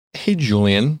Hey,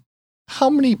 Julian,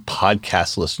 how many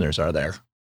podcast listeners are there?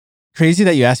 Crazy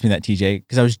that you asked me that, TJ,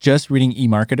 because I was just reading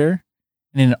eMarketer,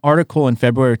 and in an article in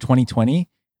February of 2020,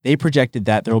 they projected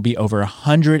that there will be over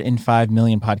 105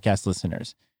 million podcast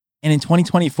listeners. And in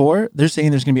 2024, they're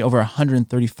saying there's going to be over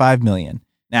 135 million.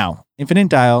 Now, Infinite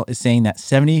Dial is saying that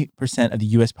 70% of the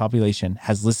US population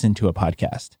has listened to a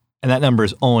podcast. And that number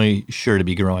is only sure to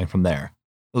be growing from there.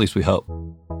 At least we hope.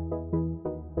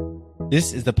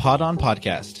 This is the Pod On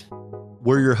Podcast.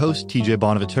 We're your hosts, TJ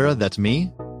Bonaventura, that's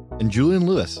me, and Julian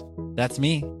Lewis. That's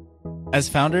me. As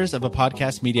founders of a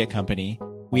podcast media company,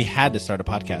 we had to start a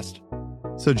podcast.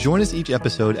 So join us each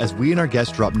episode as we and our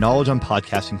guests drop knowledge on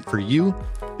podcasting for you,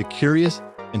 the curious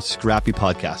and scrappy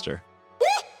podcaster.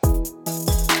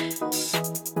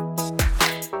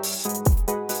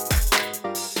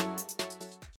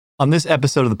 On this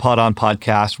episode of the Pod On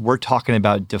Podcast, we're talking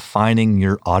about defining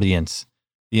your audience,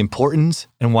 the importance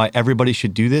and why everybody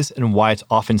should do this and why it's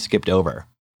often skipped over.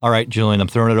 All right, Julian, I'm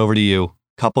throwing it over to you.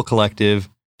 Couple Collective,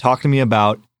 talk to me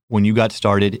about when you got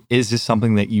started. Is this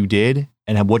something that you did?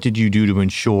 And what did you do to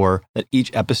ensure that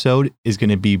each episode is going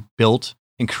to be built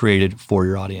and created for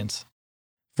your audience?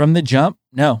 From the jump,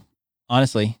 no.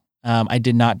 Honestly, I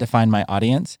did not define my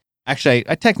audience. Actually,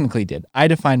 I technically did. I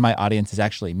defined my audience as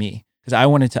actually me, because I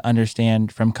wanted to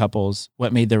understand from couples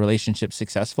what made their relationship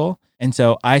successful. And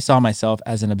so I saw myself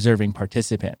as an observing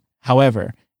participant.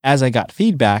 However, as I got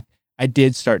feedback, I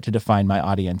did start to define my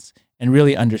audience and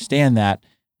really understand that,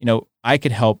 I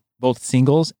could help both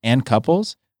singles and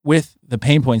couples with the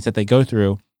pain points that they go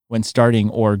through when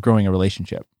starting or growing a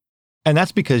relationship. And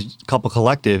that's because Couple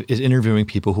Collective is interviewing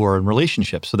people who are in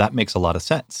relationships. So that makes a lot of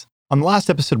sense. On the last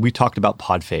episode, we talked about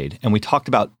Podfade and we talked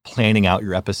about planning out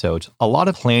your episodes. A lot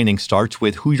of planning starts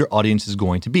with who your audience is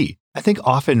going to be. I think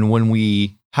often when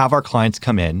we have our clients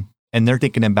come in and they're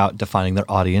thinking about defining their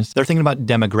audience, they're thinking about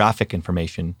demographic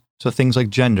information. So things like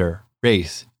gender,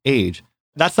 race, age.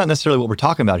 That's not necessarily what we're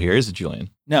talking about here, is it, Julian?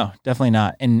 No, definitely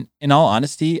not. And in all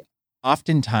honesty,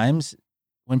 oftentimes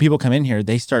when people come in here,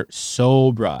 they start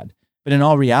so broad. But in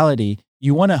all reality,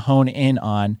 you want to hone in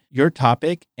on your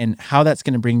topic and how that's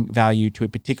going to bring value to a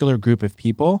particular group of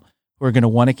people who are going to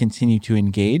want to continue to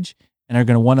engage and are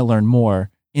going to want to learn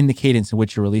more in the cadence in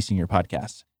which you're releasing your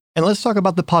podcast. And let's talk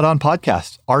about the Pod On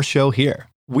Podcast, our show here.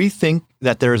 We think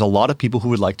that there's a lot of people who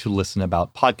would like to listen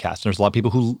about podcasts. There's a lot of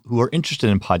people who are interested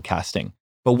in podcasting,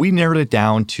 but we narrowed it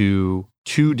down to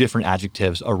two different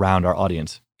adjectives around our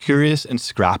audience, curious and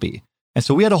scrappy. And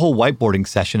so we had a whole whiteboarding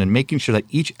session and making sure that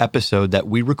each episode that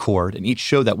we record and each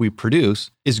show that we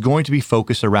produce is going to be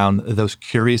focused around those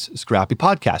curious, scrappy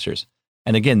podcasters.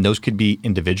 And again, those could be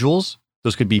individuals.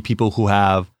 Those could be people who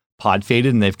have pod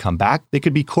faded and they've come back. They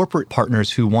could be corporate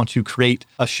partners who want to create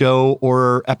a show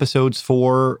or episodes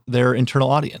for their internal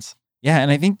audience. Yeah, and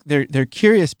I think they're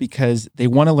curious because they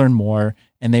want to learn more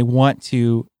and they want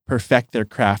to perfect their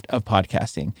craft of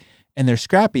podcasting. And they're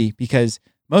scrappy because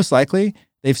most likely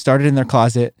they've started in their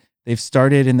closet, they've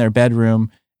started in their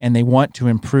bedroom, and they want to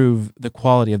improve the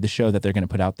quality of the show that they're going to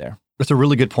put out there. That's a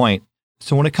really good point.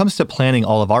 So when it comes to planning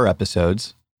all of our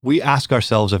episodes, we ask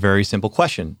ourselves a very simple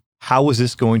question. How is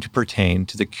this going to pertain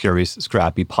to the curious,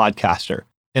 scrappy podcaster?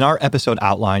 In our episode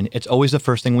outline, it's always the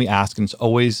first thing we ask, and it's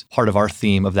always part of our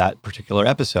theme of that particular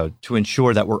episode to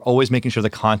ensure that we're always making sure the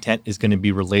content is going to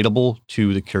be relatable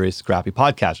to the curious, scrappy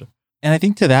podcaster. And I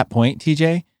think to that point,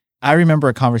 TJ, I remember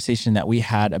a conversation that we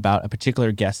had about a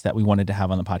particular guest that we wanted to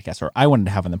have on the podcast, or I wanted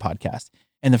to have on the podcast.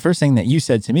 And the first thing that you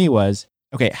said to me was,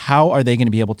 okay, how are they going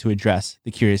to be able to address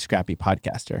the curious, scrappy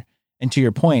podcaster? And to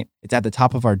your point, it's at the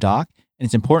top of our doc. And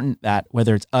it's important that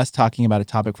whether it's us talking about a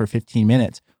topic for 15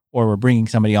 minutes or we're bringing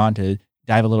somebody on to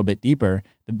dive a little bit deeper,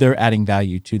 that they're adding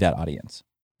value to that audience.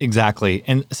 Exactly.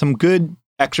 And some good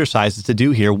exercises to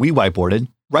do here, we whiteboarded.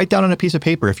 Write down on a piece of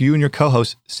paper, if you and your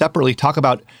co-host separately talk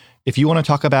about, if you want to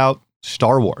talk about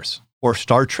Star Wars or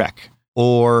Star Trek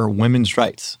or women's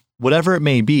rights, whatever it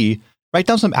may be, write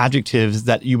down some adjectives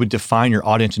that you would define your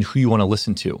audience and who you want to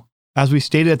listen to. As we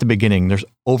stated at the beginning, there's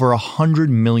over 100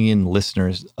 million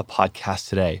listeners of podcasts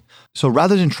today. So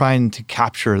rather than trying to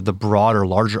capture the broader,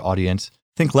 larger audience,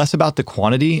 think less about the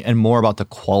quantity and more about the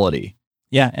quality.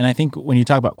 Yeah. And I think when you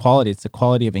talk about quality, it's the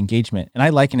quality of engagement. And I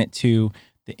liken it to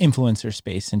the influencer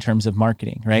space in terms of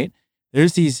marketing, right?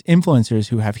 There's these influencers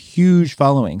who have huge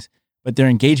followings, but their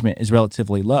engagement is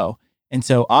relatively low. And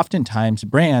so oftentimes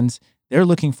brands, they're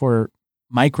looking for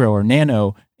micro or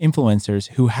nano influencers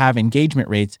who have engagement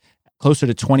rates closer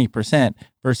to 20%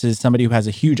 versus somebody who has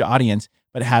a huge audience,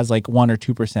 but has like 1 or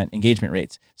 2% engagement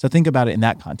rates. So think about it in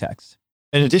that context.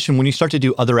 In addition, when you start to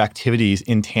do other activities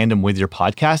in tandem with your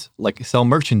podcast, like sell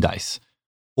merchandise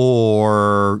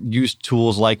or use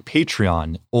tools like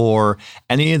Patreon or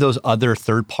any of those other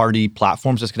third-party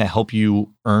platforms that's going to help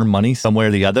you earn money some way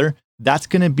or the other, that's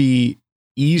going to be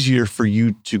easier for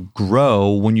you to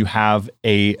grow when you have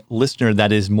a listener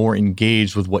that is more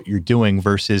engaged with what you're doing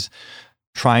versus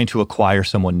trying to acquire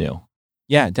someone new.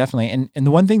 Yeah, definitely. And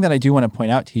the one thing that I do want to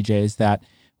point out, TJ, is that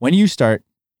when you start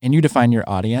and you define your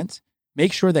audience,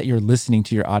 make sure that you're listening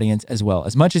to your audience as well.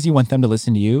 As much as you want them to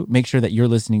listen to you, make sure that you're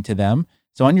listening to them.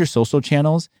 So on your social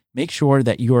channels, make sure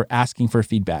that you're asking for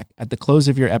feedback. At the close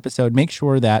of your episode, make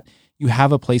sure that you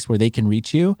have a place where they can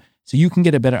reach you so you can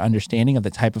get a better understanding of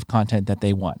the type of content that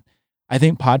they want. I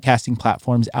think podcasting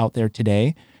platforms out there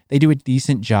today, they do a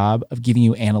decent job of giving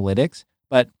you analytics,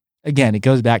 but again, it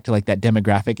goes back to like that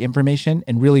demographic information.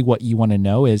 And really what you want to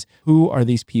know is who are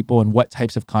these people and what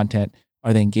types of content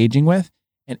are they engaging with?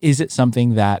 And is it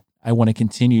something that I want to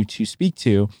continue to speak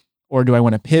to, or do I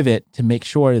want to pivot to make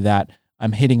sure that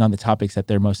I'm hitting on the topics that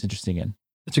they're most interested in?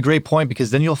 That's a great point,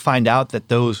 because then you'll find out that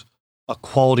those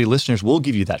quality listeners will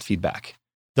give you that feedback.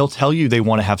 They'll tell you they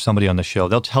want to have somebody on the show.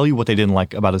 They'll tell you what they didn't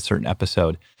like about a certain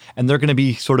episode. And they're going to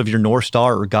be sort of your North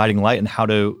Star or guiding light in how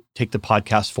to take the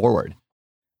podcast forward.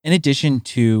 In addition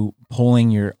to polling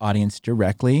your audience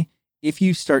directly, if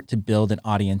you start to build an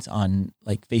audience on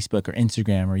like Facebook or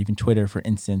Instagram or even Twitter, for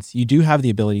instance, you do have the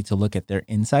ability to look at their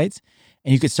insights,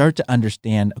 and you could start to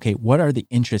understand, okay, what are the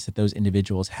interests that those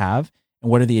individuals have and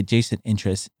what are the adjacent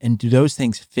interests? And do those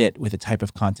things fit with the type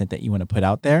of content that you want to put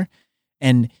out there?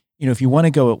 And, if you want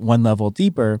to go at one level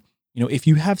deeper, if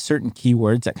you have certain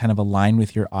keywords that kind of align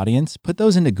with your audience, put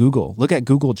those into Google, look at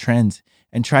Google Trends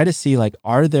and try to see like,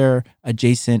 are there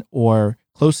adjacent or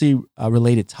closely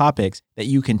related topics that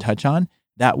you can touch on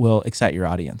that will excite your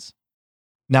audience.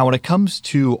 Now, when it comes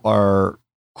to our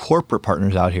corporate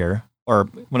partners out here, or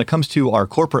when it comes to our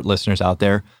corporate listeners out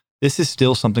there, this is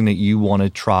still something that you want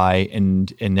to try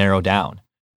and narrow down,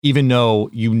 even though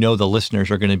the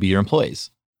listeners are going to be your employees.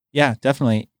 Yeah,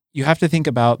 definitely. You have to think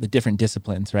about the different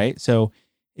disciplines, right? So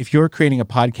if you're creating a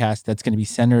podcast that's going to be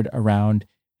centered around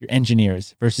your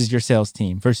engineers versus your sales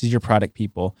team versus your product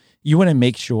people, you want to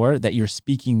make sure that you're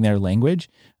speaking their language.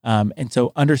 And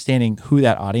so understanding who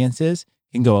that audience is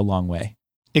can go a long way.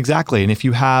 Exactly. And if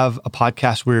you have a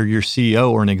podcast where your CEO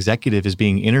or an executive is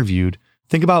being interviewed,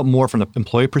 think about more from the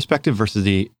employee perspective versus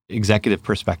the executive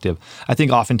perspective. I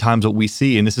think oftentimes what we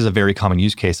see, and this is a very common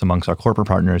use case amongst our corporate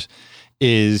partners,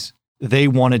 is they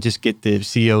want to just get the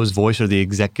CEO's voice or the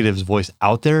executive's voice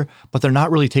out there, but they're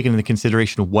not really taking into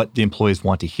consideration what the employees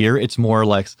want to hear. It's more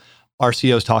like our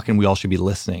CEO's talking, we all should be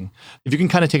listening. If you can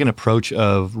kind of take an approach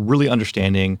of really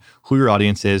understanding who your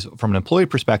audience is from an employee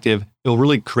perspective, it will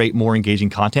really create more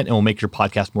engaging content and will make your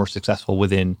podcast more successful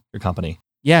within your company.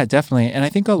 Yeah, definitely. And I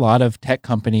think a lot of tech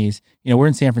companies, we're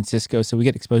in San Francisco, so we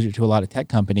get exposure to a lot of tech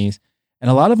companies, and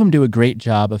a lot of them do a great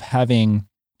job of having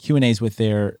Q&As with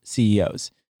their CEOs.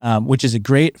 Which is a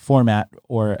great format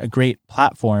or a great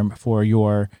platform for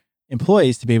your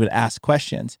employees to be able to ask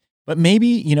questions. But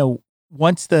maybe,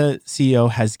 once the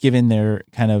CEO has given their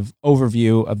kind of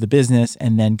overview of the business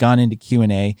and then gone into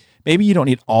Q&A, maybe you don't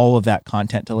need all of that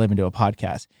content to live into a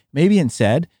podcast. Maybe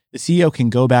instead, the CEO can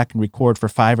go back and record for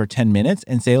 5 or 10 minutes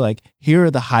and say like, here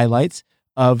are the highlights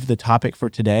of the topic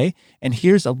for today. And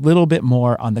here's a little bit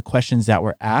more on the questions that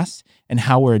were asked and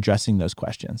how we're addressing those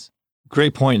questions.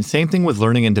 Great point. Same thing with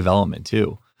learning and development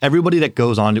too. Everybody that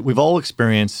goes on, we've all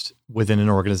experienced within an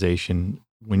organization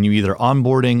when you either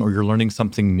onboarding or you're learning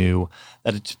something new,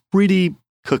 that it's pretty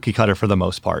cookie cutter for the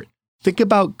most part. Think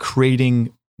about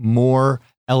creating more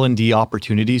L&D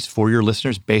opportunities for your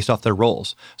listeners based off their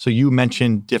roles. So you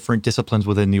mentioned different disciplines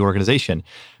within the organization.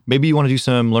 Maybe you want to do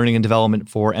some learning and development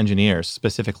for engineers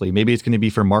specifically. Maybe it's going to be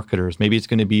for marketers. Maybe it's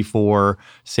going to be for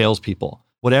salespeople.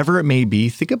 Whatever it may be,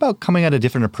 think about coming at a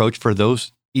different approach for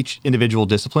those each individual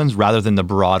disciplines rather than the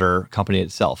broader company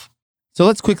itself. So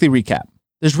let's quickly recap.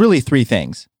 There's really 3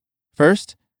 things.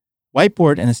 First,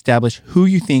 whiteboard and establish who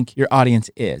you think your audience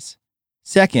is.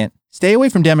 Second, stay away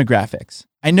from demographics.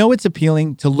 I know it's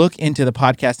appealing to look into the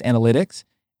podcast analytics,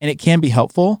 and it can be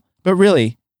helpful, but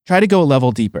really, try to go a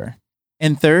level deeper.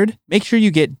 And third, make sure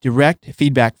you get direct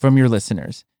feedback from your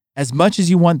listeners. As much as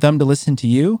you want them to listen to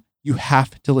you, you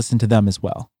have to listen to them as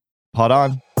well. Pod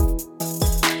on.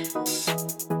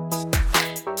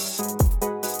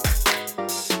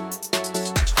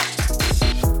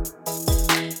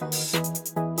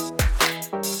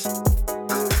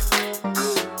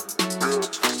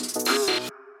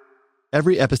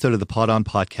 Every episode of the Pod On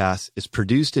podcast is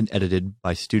produced and edited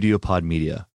by Studio Pod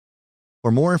Media.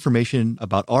 For more information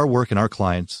about our work and our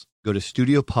clients, go to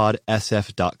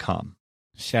studiopodsf.com.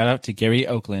 Shout out to Gary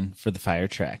Oakland for the fire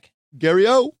track. Gary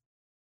O.